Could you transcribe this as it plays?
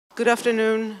Good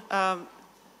afternoon,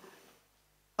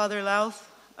 Father Louth,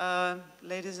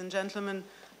 ladies and gentlemen,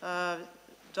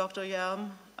 Dr.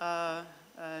 Yelm,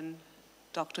 and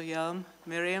Dr. Yelm,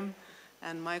 Miriam,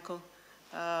 and Michael,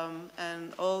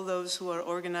 and all those who are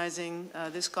organizing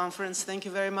this conference. Thank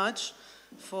you very much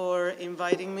for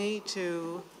inviting me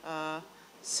to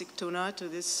Sigtuna, to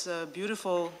this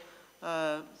beautiful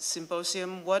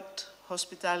symposium. What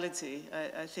hospitality!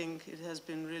 I think it has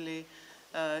been really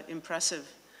impressive.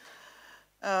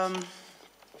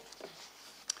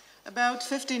 About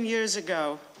 15 years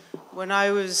ago, when I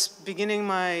was beginning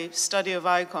my study of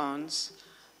icons,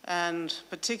 and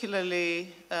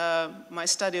particularly my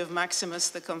study of Maximus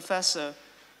the Confessor,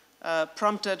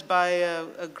 prompted by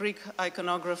a Greek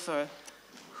iconographer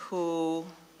who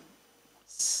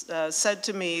said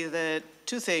to me that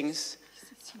two things.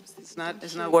 It's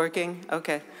not working?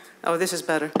 Okay. Oh, this is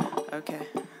better. Okay.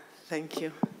 Thank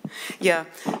you. Yeah,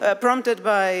 prompted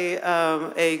by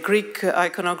a Greek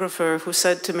iconographer who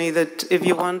said to me that if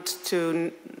you want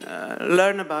to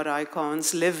learn about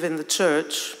icons, live in the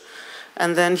church.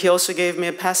 And then he also gave me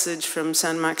a passage from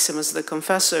St. Maximus the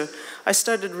Confessor. I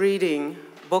started reading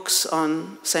books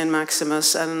on St.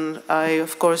 Maximus, and I,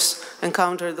 of course,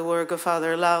 encountered the work of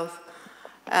Father Louth.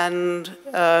 And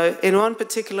in one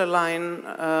particular line,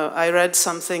 I read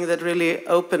something that really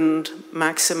opened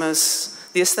Maximus,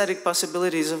 the aesthetic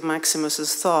possibilities of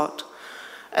Maximus's thought.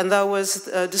 And that was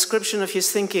a description of his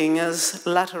thinking as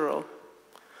lateral.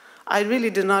 I really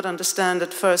did not understand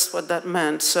at first what that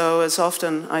meant, so as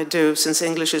often I do, since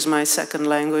English is my second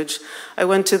language, I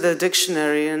went to the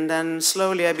dictionary, and then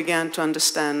slowly I began to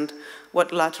understand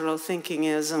what lateral thinking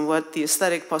is and what the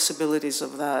aesthetic possibilities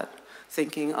of that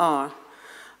thinking are.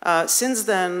 Since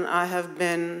then, I have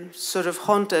been sort of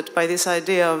haunted by this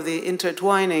idea of the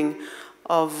intertwining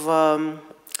of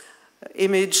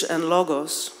image and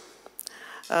logos,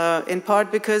 in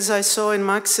part because I saw in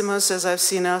Maximus, as I've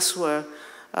seen elsewhere,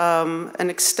 an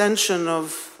extension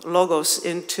of logos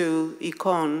into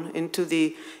icon, into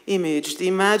the image, the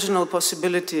imaginal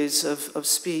possibilities of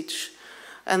speech,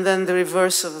 and then the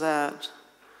reverse of that.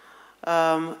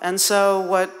 And so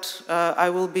what I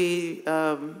will be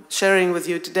sharing with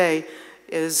you today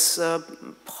is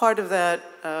part of that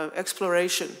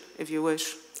exploration, if you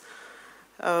wish.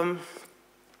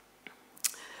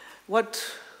 What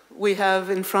we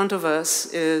have in front of us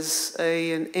is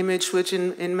an image which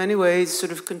in many ways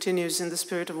sort of continues in the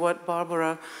spirit of what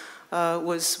Barbara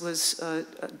was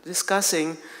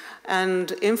discussing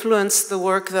and influenced the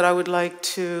work that I would like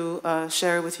to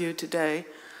share with you today.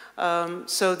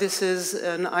 So this is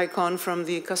an icon from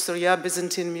the Kastoria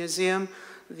Byzantine Museum,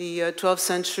 the 12th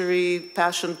century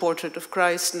Passion portrait of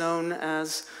Christ known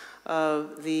as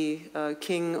the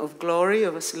King of Glory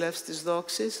of Vasilevstis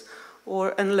Doxis,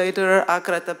 and later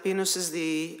Acra Tapinus is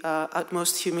the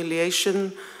Utmost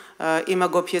Humiliation,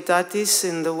 Imago Pietatis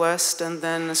in the West, and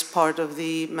then as part of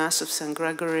the Mass of St.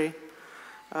 Gregory,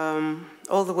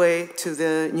 all the way to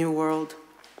the New World.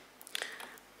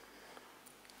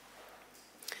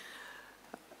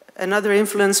 Another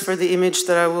influence for the image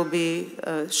that I will be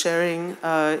sharing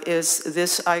is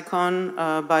this icon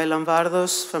by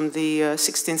Lombardos from the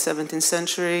 16th, 17th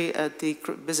century at the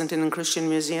Byzantine and Christian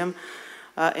Museum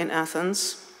in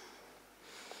Athens,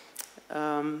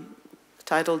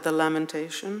 titled The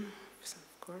Lamentation,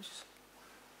 of course.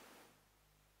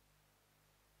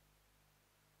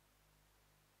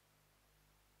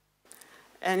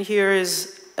 And here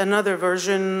is another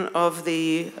version of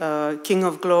the King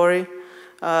of Glory,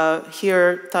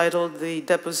 here titled The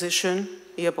Deposition,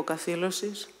 η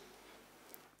Αποκαθήλωσης,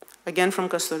 again from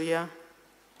Kastoria.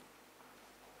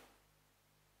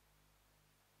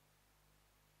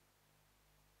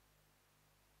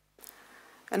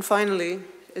 And finally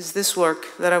is this work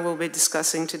that I will be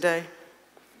discussing today.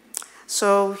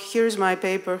 So here's my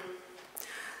paper.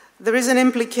 There is an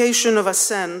implication of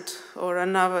ascent, or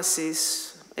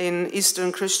anavasis, in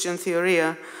Eastern Christian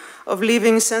theoria, of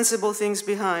leaving sensible things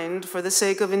behind for the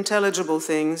sake of intelligible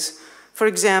things. For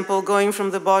example, going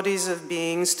from the bodies of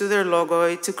beings to their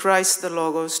logoi, to Christ the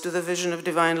Logos, to the vision of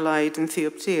divine light in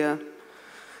theoptia.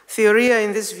 Theoria,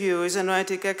 in this view, is a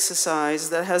noetic exercise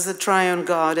that has the triune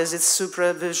God as its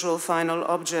supra-visual final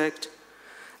object.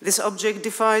 This object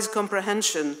defies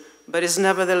comprehension, but is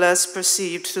nevertheless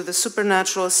perceived through the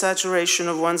supernatural saturation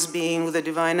of one's being with the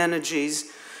divine energies,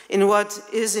 in what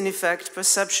is, in effect,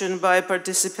 perception by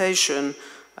participation,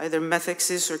 either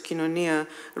methexis or kinonia,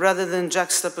 rather than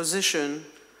juxtaposition,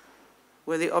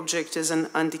 where the object is an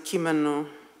antikimeno.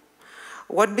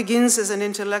 What begins as an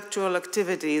intellectual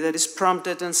activity that is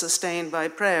prompted and sustained by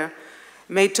prayer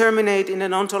may terminate in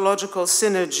an ontological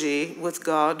synergy with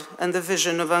God and the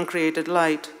vision of uncreated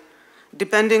light.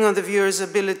 Depending on the viewer's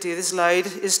ability, this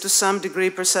light is to some degree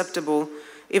perceptible,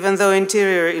 even though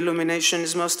interior illumination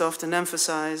is most often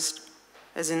emphasized,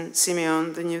 as in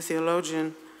Simeon, the new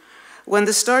theologian. When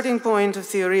the starting point of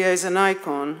theoria is an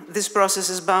icon, this process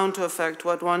is bound to affect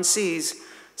what one sees,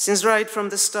 since right from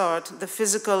the start, the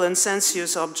physical and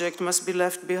sensuous object must be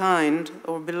left behind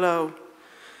or below.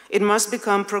 It must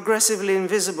become progressively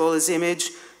invisible as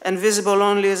image and visible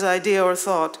only as idea or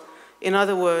thought. In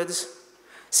other words,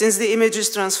 since the image is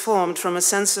transformed from a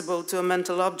sensible to a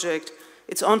mental object,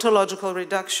 its ontological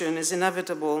reduction is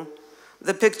inevitable.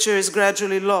 The picture is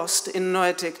gradually lost in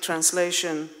noetic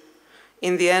translation.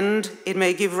 In the end, it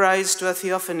may give rise to a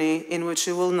theophany in which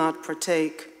it will not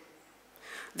partake.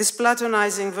 This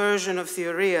Platonizing version of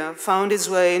theoria found its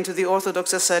way into the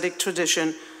Orthodox ascetic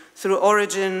tradition through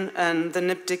Origen and the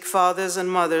Nyptic fathers and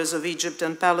mothers of Egypt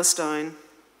and Palestine.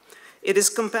 It is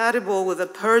compatible with a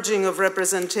purging of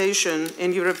representation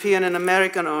in European and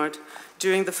American art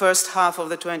during the first half of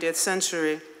the 20th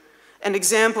century. An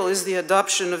example is the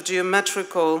adoption of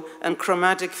geometrical and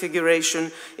chromatic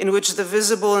figuration in which the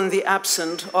visible and the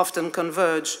absent often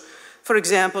converge. For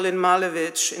example, in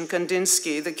Malevich, in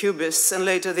Kandinsky, the Cubists, and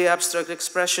later the abstract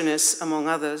expressionists, among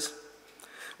others.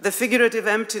 The figurative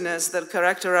emptiness that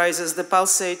characterizes the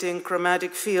pulsating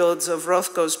chromatic fields of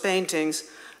Rothko's paintings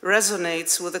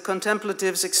resonates with the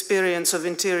contemplative's experience of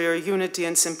interior unity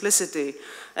and simplicity,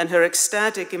 and her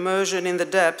ecstatic immersion in the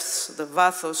depths, the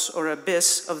vathos or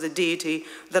abyss of the deity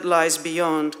that lies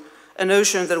beyond, a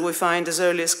notion that we find as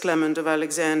early as Clement of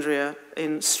Alexandria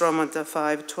in Stromata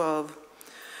 5:12.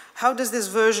 How does this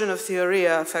version of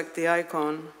theoria affect the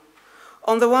icon?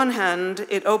 On the one hand,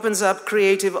 it opens up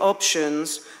creative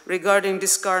options regarding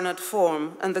discarnate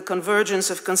form and the convergence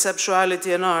of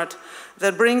conceptuality and art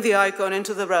that bring the icon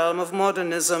into the realm of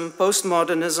modernism,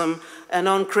 postmodernism, and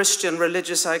non-Christian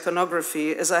religious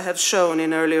iconography, as I have shown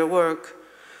in earlier work.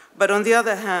 But on the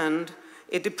other hand,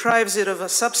 it deprives it of a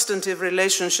substantive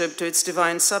relationship to its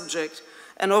divine subject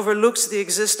and overlooks the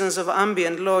existence of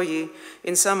ambient loi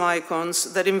in some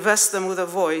icons that invest them with a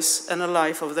voice and a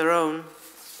life of their own.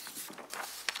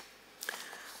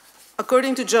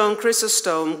 According to John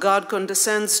Chrysostom, God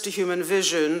condescends to human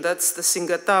vision, that's the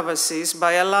Syngatavasis,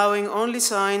 by allowing only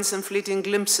signs and fleeting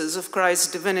glimpses of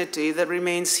Christ's divinity that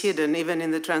remains hidden even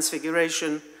in the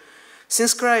Transfiguration.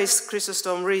 Since Christ,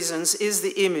 Chrysostom reasons, is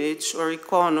the image or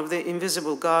icon of the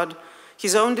invisible God,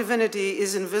 his own divinity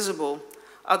is invisible.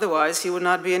 Otherwise, he would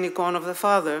not be an icon of the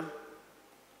Father.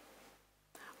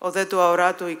 Ο δε του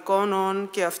αοράτου εικόνων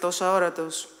και αυτός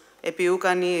αόρατος, επί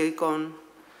ουκανή εικόν.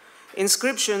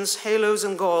 Inscriptions, halos,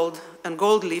 and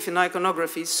gold leaf in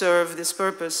iconography serve this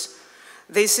purpose.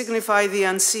 They signify the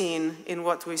unseen in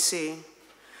what we see.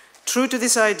 True to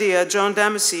this idea, John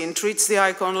Damascene treats the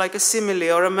icon like a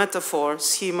simile or a metaphor,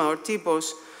 schema or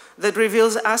typos, that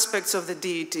reveals aspects of the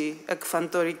deity,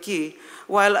 ekphantoriki,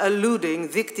 while alluding,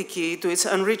 diktiki, to its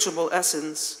unreachable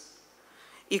essence.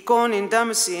 Icon in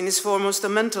Damascene is foremost a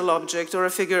mental object or a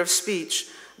figure of speech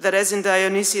that, as in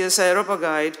Dionysius'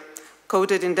 Areopagite,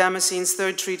 quoted in Damascene's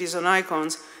third treatise on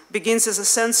icons, begins as a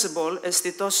sensible,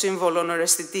 aesthetos symbolon or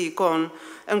aestheti icon,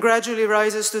 and gradually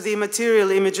rises to the immaterial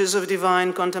images of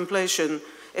divine contemplation,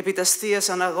 epitastias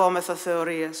anagometa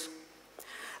theorias.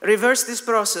 Reverse this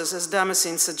process, as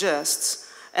Damascene suggests,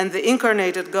 and the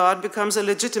incarnated God becomes a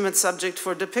legitimate subject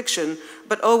for depiction,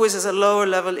 but always as a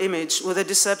lower-level image with a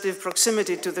deceptive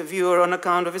proximity to the viewer on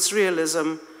account of its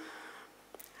realism.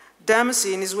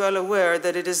 Damascene is well aware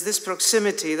that it is this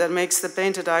proximity that makes the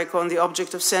painted icon the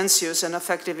object of sensuous and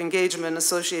affective engagement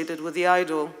associated with the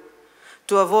idol.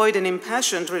 To avoid an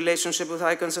impassioned relationship with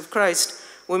icons of Christ,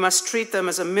 we must treat them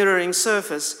as a mirroring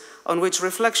surface on which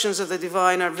reflections of the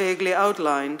divine are vaguely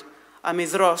outlined,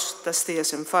 amidros tas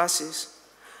theas emphasis.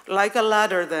 Like a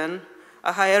ladder, then,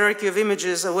 a hierarchy of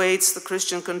images awaits the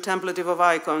Christian contemplative of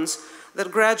icons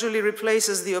that gradually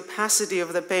replaces the opacity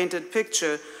of the painted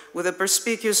picture with a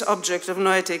perspicuous object of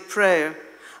noetic prayer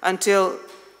until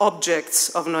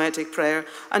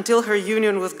her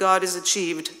union with God is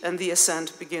achieved and the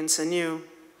ascent begins anew.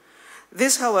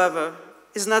 This, however,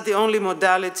 is not the only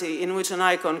modality in which an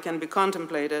icon can be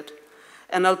contemplated.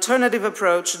 An alternative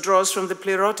approach draws from the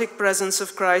plerotic presence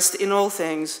of Christ in all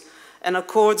things and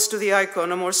accords to the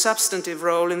icon a more substantive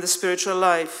role in the spiritual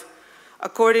life.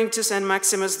 According to St.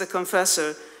 Maximus the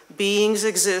Confessor, beings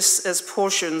exist as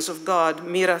portions of God,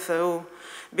 mira theou,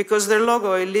 because their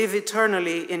logoi live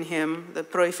eternally in him, the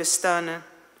proifestane.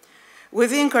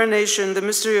 With the incarnation, the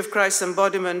mystery of Christ's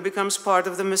embodiment becomes part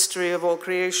of the mystery of all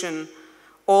creation.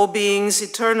 All beings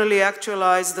eternally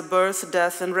actualize the birth,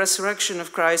 death, and resurrection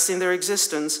of Christ in their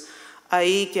existence,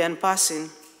 ai και εν πάσιν.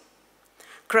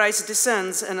 Christ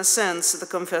descends and ascends, the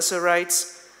confessor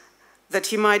writes, that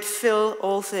he might fill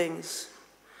all things.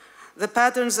 The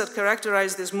patterns that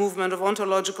characterize this movement of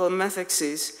ontological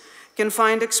methexis can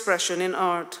find expression in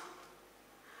art.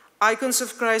 Icons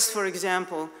of Christ, for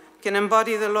example, can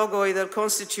embody the logoi that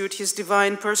constitute his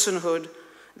divine personhood,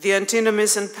 the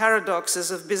antinomies and paradoxes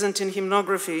of Byzantine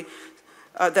hymnography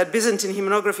that Byzantine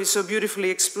hymnography so beautifully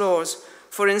explores,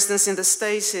 for instance, in the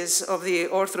stasis of the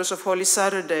Orthros of Holy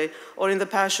Saturday or in the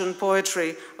passion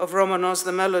poetry of Romanos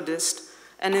the melodist,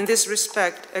 and in this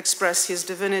respect express his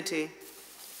divinity.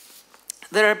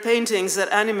 There are paintings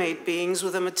that animate beings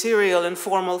with a material and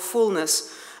formal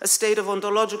fullness, a state of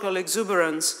ontological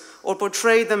exuberance, or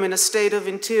portray them in a state of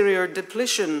interior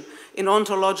depletion in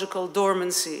ontological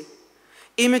dormancy.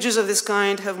 Images of this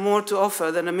kind have more to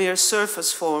offer than a mere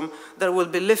surface form that will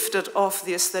be lifted off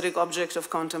the aesthetic object of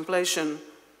contemplation.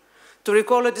 To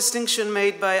recall a distinction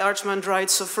made by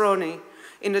Archimandrite Sophroni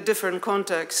in a different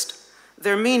context,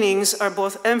 their meanings are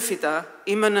both emphita,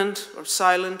 immanent or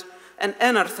silent, and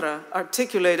enarthra,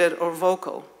 articulated or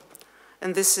vocal.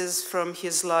 And this is from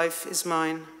His Life is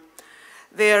Mine.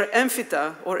 They are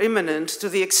emphita, or immanent, to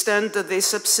the extent that they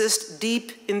subsist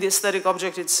deep in the aesthetic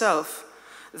object itself.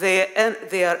 They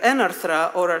are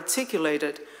enarthra, or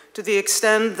articulated, to the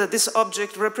extent that this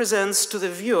object represents to the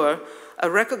viewer a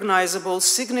recognizable,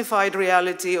 signified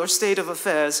reality or state of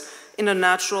affairs in a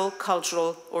natural,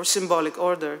 cultural, or symbolic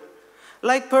order.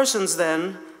 Like persons,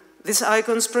 then, these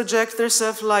icons project their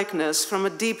self-likeness from a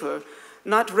deeper,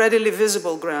 not readily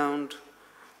visible ground.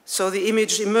 So the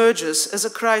image emerges as a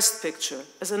Christ picture,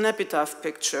 as an epitaph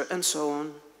picture, and so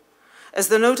on. As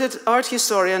the noted art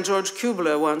historian George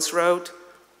Kubler once wrote,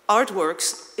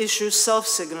 artworks issue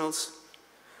self-signals,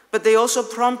 but they also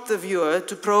prompt the viewer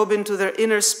to probe into their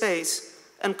inner space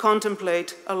and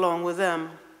contemplate along with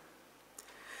them.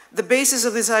 The basis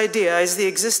of this idea is the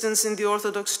existence in the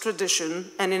Orthodox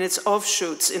tradition and in its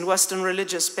offshoots in Western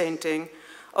religious painting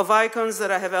of icons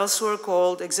that I have elsewhere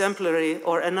called exemplary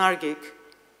or enargic.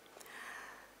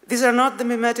 These are not the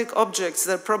mimetic objects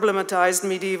that problematized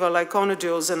medieval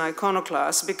iconodules and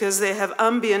iconoclasts because they have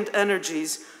ambient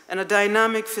energies and a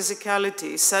dynamic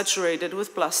physicality saturated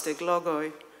with plastic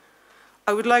logoi.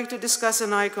 I would like to discuss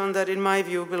an icon that, in my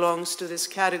view, belongs to this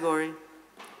category.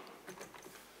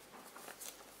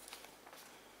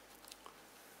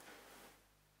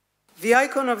 The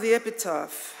icon of the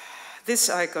Epitaph, this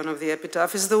icon of the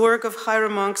Epitaph, is the work of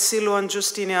hieromonk Silouan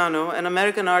Justiniano, an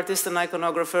American artist and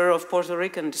iconographer of Puerto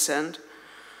Rican descent.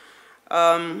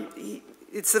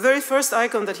 It's the very first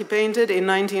icon that he painted in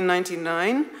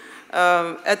 1999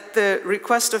 at the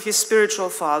request of his spiritual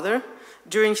father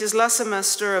during his last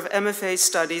semester of MFA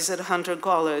studies at Hunter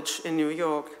College in New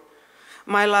York.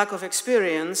 My lack of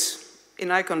experience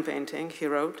in icon painting, he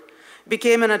wrote,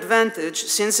 became an advantage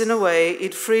since, in a way,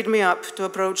 it freed me up to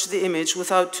approach the image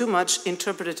without too much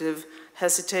interpretative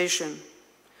hesitation.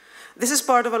 This is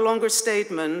part of a longer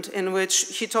statement in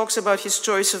which he talks about his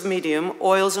choice of medium,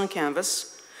 oils on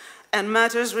canvas, and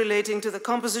matters relating to the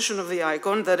composition of the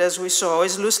icon that, as we saw,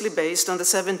 is loosely based on the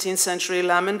 17th century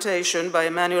Lamentation by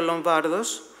Emmanuel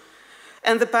Lombardos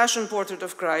and the Passion Portrait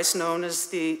of Christ known as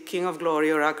the King of Glory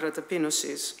or Acra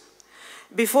Tapinosis.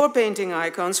 Before painting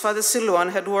icons, Father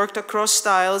Silouan had worked across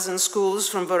styles and schools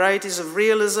from varieties of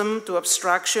realism to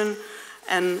abstraction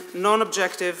and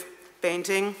non-objective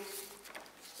painting,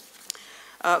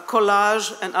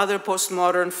 collage and other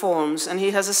postmodern forms, and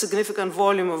he has a significant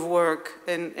volume of work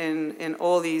in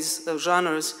all these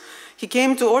genres. He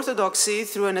came to orthodoxy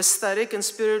through an aesthetic and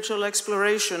spiritual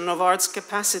exploration of art's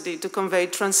capacity to convey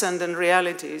transcendent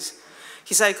realities.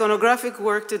 His iconographic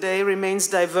work today remains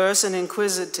diverse and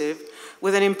inquisitive,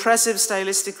 with an impressive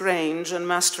stylistic range and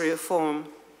mastery of form.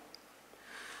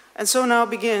 And so now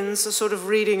begins a sort of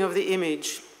reading of the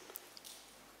image.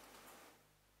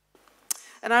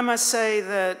 And I must say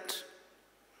that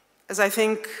as I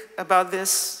think about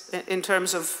this in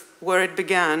terms of where it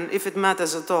began, if it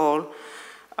matters at all,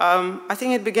 I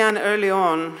think it began early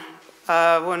on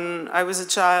when I was a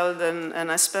child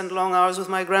and I spent long hours with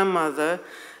my grandmother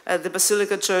at the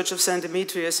Basilica Church of St.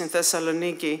 Demetrius in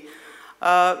Thessaloniki,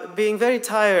 being very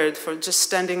tired for just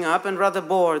standing up and rather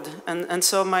bored. And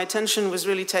so my attention was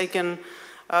really taken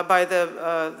by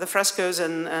the frescoes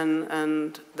and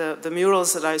the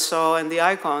murals that I saw and the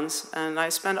icons. And I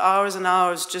spent hours and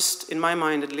hours, just in my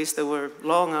mind at least, they were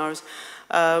long hours,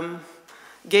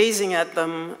 gazing at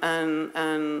them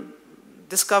and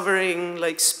discovering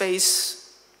like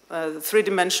space,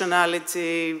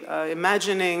 three-dimensionality,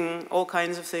 imagining all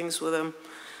kinds of things with them.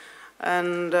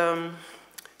 And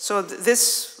so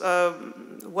this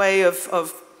way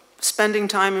of spending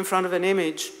time in front of an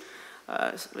image,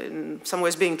 in some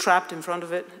ways being trapped in front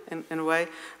of it in a way,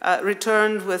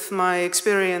 returned with my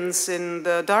experience in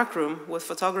the darkroom with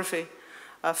photography,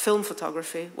 film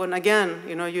photography, when again,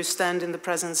 you stand in the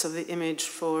presence of the image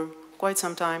for quite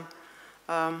some time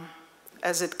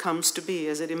as it comes to be,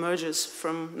 as it emerges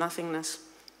from nothingness.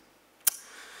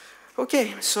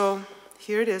 Okay, so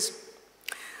here it is.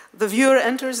 The viewer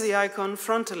enters the icon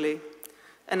frontally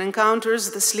and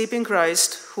encounters the sleeping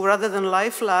Christ, who rather than lie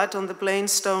flat on the plain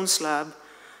stone slab,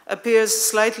 appears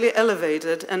slightly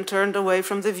elevated and turned away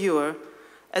from the viewer,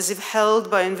 as if held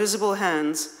by invisible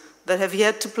hands that have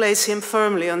yet to place him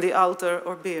firmly on the altar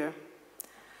or bier.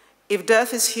 If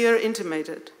death is here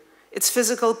intimated, its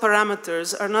physical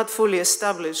parameters are not fully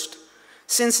established,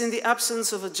 since in the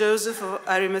absence of a Joseph of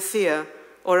Arimathea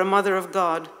or a Mother of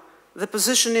God, the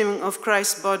positioning of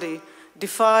Christ's body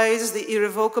defies the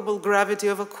irrevocable gravity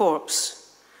of a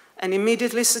corpse and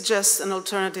immediately suggests an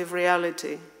alternative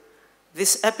reality.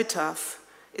 This epitaph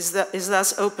is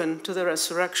thus open to the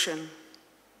resurrection.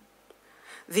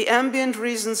 The ambient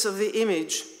reasons of the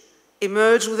image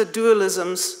emerge with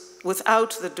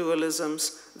without the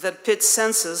dualisms that pit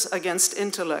senses against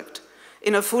intellect,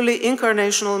 in a fully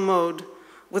incarnational mode,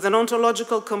 with an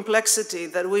ontological complexity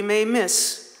that we may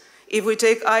miss if we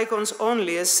take icons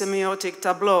only as semiotic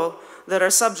tableaux that are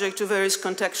subject to various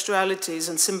contextualities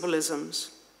and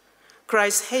symbolisms.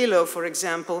 Christ's halo, for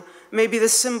example, may be the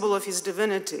symbol of his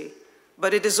divinity,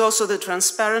 but it is also the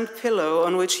transparent pillow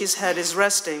on which his head is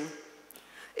resting.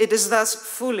 It is thus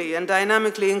fully and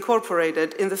dynamically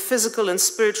incorporated in the physical and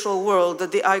spiritual world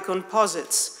that the icon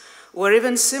posits, where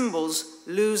even symbols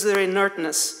lose their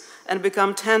inertness and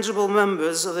become tangible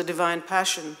members of the divine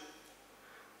passion.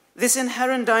 This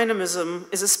inherent dynamism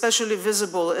is especially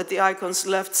visible at the icon's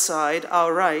left side,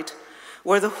 our right,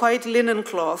 where the white linen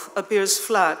cloth appears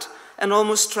flat and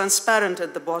almost transparent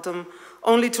at the bottom,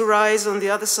 only to rise on the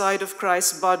other side of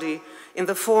Christ's body in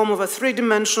the form of a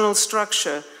three-dimensional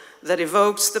structure that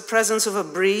evokes the presence of a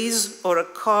breeze or a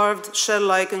carved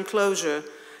shell-like enclosure,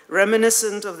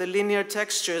 reminiscent of the linear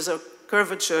textures or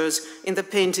curvatures in the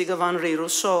painting of Henri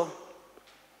Rousseau.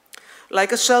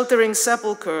 Like a sheltering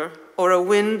sepulchre or a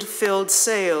wind-filled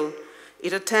sail,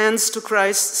 it attends to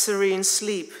Christ's serene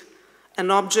sleep, an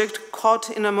object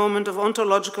caught in a moment of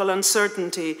ontological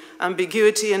uncertainty,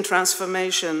 ambiguity, and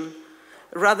transformation.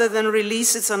 Rather than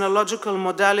release its analogical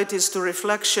modalities to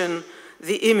reflection,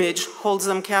 the image holds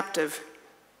them captive.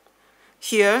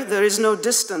 Here, there is no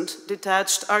distant,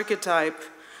 detached archetype,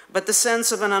 but the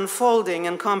sense of an unfolding,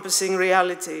 encompassing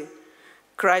reality.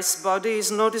 Christ's body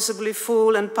is noticeably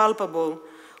full and palpable,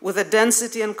 with a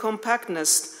density and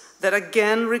compactness that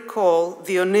again recall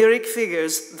the oniric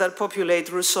figures that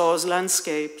populate Rousseau's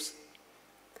landscapes.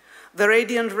 The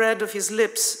radiant red of his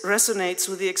lips resonates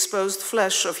with the exposed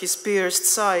flesh of his pierced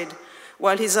side,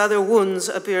 while his other wounds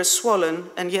appear swollen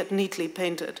and yet neatly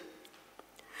painted.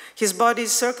 His body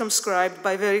is circumscribed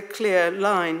by very clear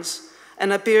lines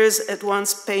and appears at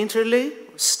once painterly,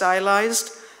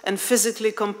 stylized, and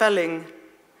physically compelling,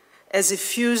 as if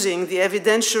fusing the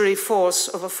evidentiary force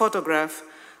of a photograph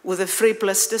with the free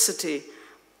plasticity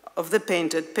of the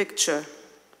painted picture.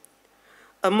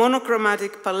 A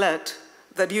monochromatic palette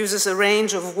that uses a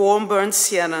range of warm burnt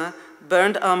sienna,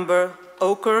 burnt umber,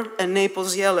 ochre, and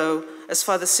Naples yellow, as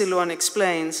Father Silouan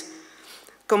explains,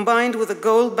 combined with a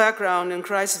gold background in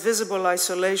Christ's visible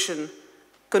isolation,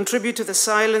 contribute to the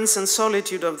silence and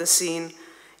solitude of the scene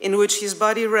in which his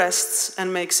body rests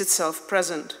and makes itself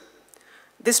present.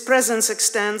 This presence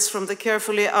extends from the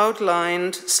carefully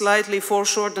outlined, slightly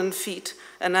foreshortened feet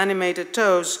and animated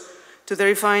toes to the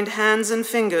refined hands and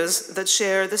fingers that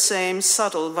share the same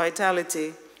subtle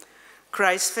vitality.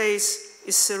 Christ's face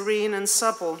is serene and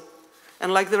supple,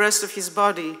 and like the rest of his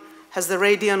body, has the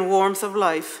radiant warmth of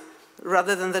life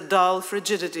rather than the dull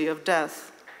frigidity of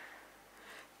death.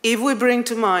 If we bring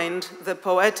to mind the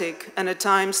poetic and at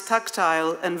times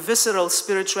tactile and visceral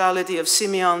spirituality of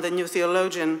Simeon, the new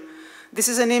theologian, this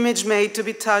is an image made to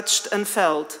be touched and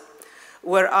felt,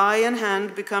 where eye and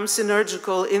hand become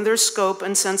synergical in their scope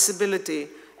and sensibility,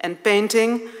 and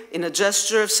painting, in a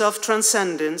gesture of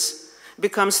self-transcendence,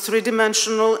 becomes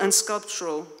three-dimensional and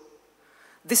sculptural.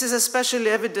 This is especially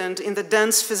evident in the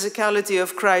dense physicality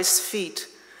of Christ's feet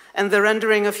and the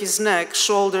rendering of his neck,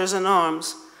 shoulders, and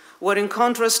arms, where in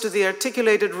contrast to the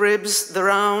articulated ribs, the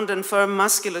round and firm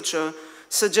musculature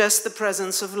suggests the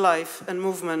presence of life and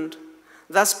movement,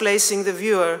 thus placing the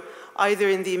viewer either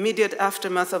in the immediate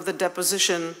aftermath of the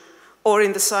deposition or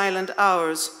in the silent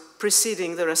hours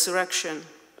preceding the resurrection.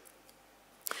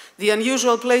 The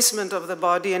unusual placement of the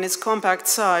body and its compact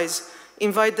size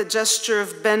invite the gesture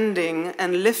of bending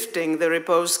and lifting the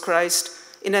reposed Christ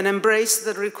in an embrace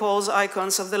that recalls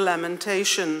icons of the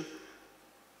Lamentation.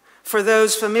 For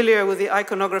those familiar with the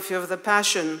iconography of the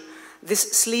Passion,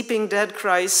 this sleeping dead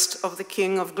Christ of the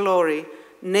King of Glory,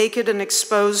 naked and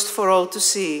exposed for all to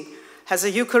see, has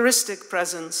a Eucharistic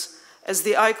presence as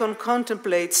the icon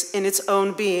contemplates in its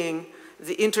own being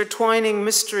the intertwining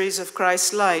mysteries of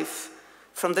Christ's life,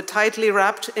 from the tightly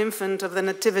wrapped infant of the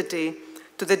Nativity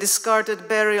to the discarded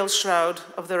burial shroud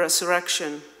of the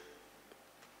Resurrection.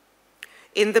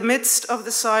 In the midst of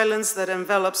the silence that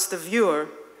envelops the viewer,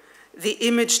 the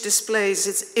image displays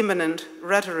its immanent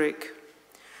rhetoric.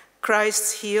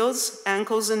 Christ's heels,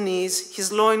 ankles and knees,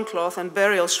 his loincloth and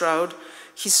burial shroud,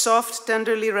 his soft,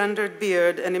 tenderly rendered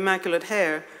beard and immaculate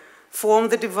hair form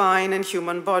the divine and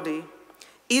human body.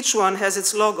 Each one has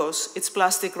its logos, its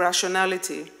plastic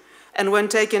rationality, and when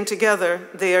taken together,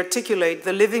 they articulate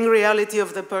the living reality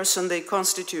of the person they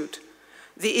constitute.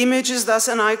 The image is thus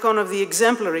an icon of the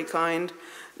exemplary kind,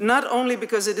 not only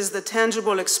because it is the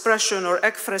tangible expression or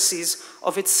ekphrasis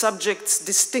of its subject's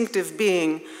distinctive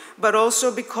being, but also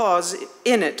because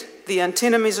in it, the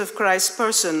antinomies of Christ's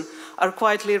person are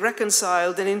quietly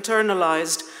reconciled and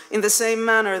internalized in the same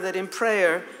manner that in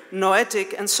prayer,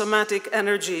 noetic and somatic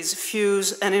energies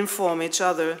fuse and inform each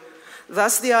other.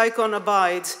 Thus the icon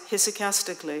abides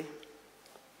hesychastically.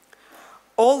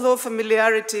 Although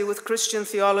familiarity with Christian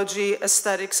theology,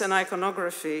 aesthetics, and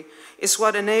iconography is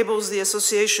what enables the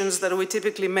associations that we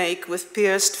typically make with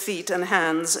pierced feet and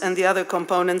hands and the other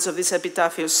components of this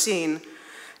epitaphio scene,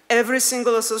 every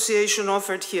single association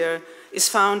offered here is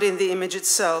found in the image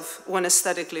itself when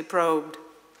aesthetically probed.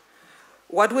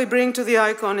 What we bring to the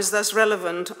icon is thus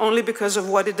relevant only because of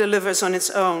what it delivers on its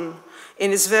own,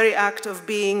 in its very act of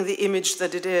being the image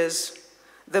that it is.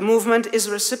 The movement is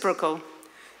reciprocal.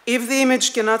 If the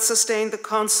image cannot sustain the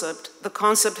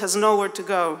concept has nowhere to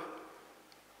go.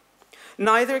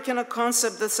 Neither can a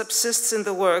concept that subsists in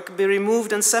the work be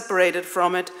removed and separated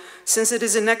from it, since it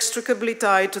is inextricably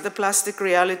tied to the plastic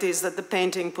realities that the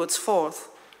painting puts forth.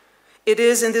 It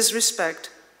is, in this respect,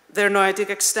 their noetic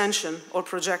extension or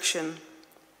projection.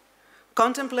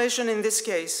 Contemplation, in this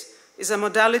case, is a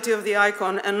modality of the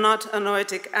icon and not a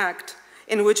noetic act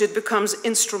in which it becomes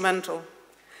instrumental.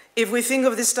 If we think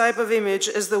of this type of image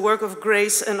as the work of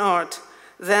grace and art,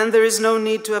 then there is no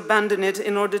need to abandon it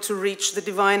in order to reach the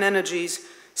divine energies,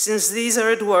 since these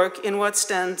are at work in what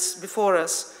stands before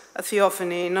us, a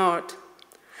theophany in art.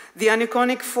 The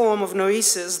aniconic form of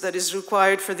noesis that is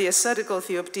required for the ascetical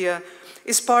theoptia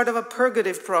is part of a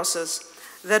purgative process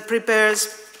that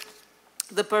prepares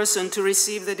the person to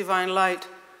receive the divine light,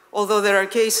 although there are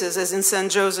cases, as in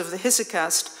St. Joseph the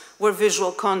Hesychast, where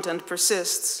visual content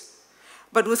persists.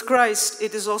 But with Christ,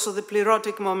 it is also the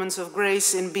plerotic moments of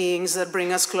grace in beings that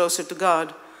bring us closer to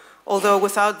God, although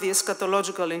without the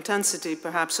eschatological intensity,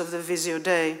 perhaps, of the Visio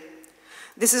Dei.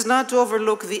 This is not to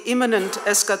overlook the immanent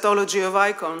eschatology of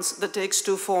icons that takes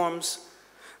two forms.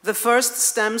 The first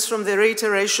stems from the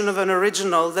reiteration of an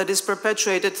original that is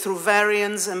perpetuated through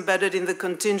variants embedded in the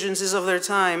contingencies of their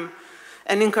time,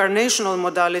 an incarnational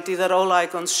modality that all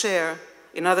icons share.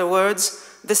 In other words,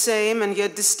 the same and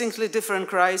yet distinctly different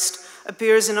Christ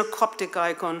appears in a Coptic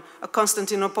icon, a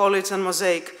Constantinopolitan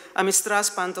mosaic, a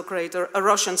Mistras Pantocrator, a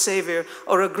Russian Savior,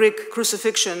 or a Greek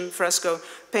crucifixion fresco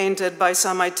painted by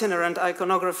some itinerant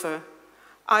iconographer.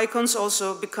 Icons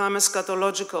also become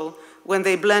eschatological when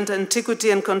they blend antiquity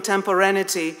and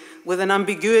contemporaneity with an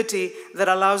ambiguity that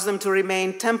allows them to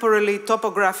remain temporally,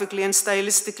 topographically, and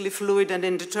stylistically fluid and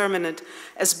indeterminate,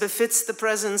 as befits the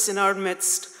presence in our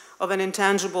midst of an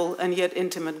intangible and yet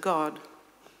intimate God.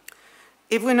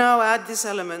 If we now add these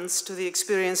elements to the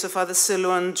experience of Father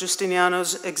Silouan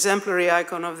Justiniano's exemplary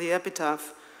icon of the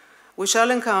Epitaph, we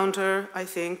shall encounter, I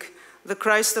think, the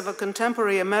Christ of a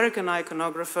contemporary American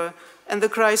iconographer and the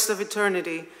Christ of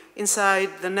eternity inside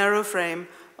the narrow frame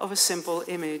of a simple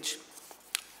image.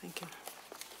 Thank you.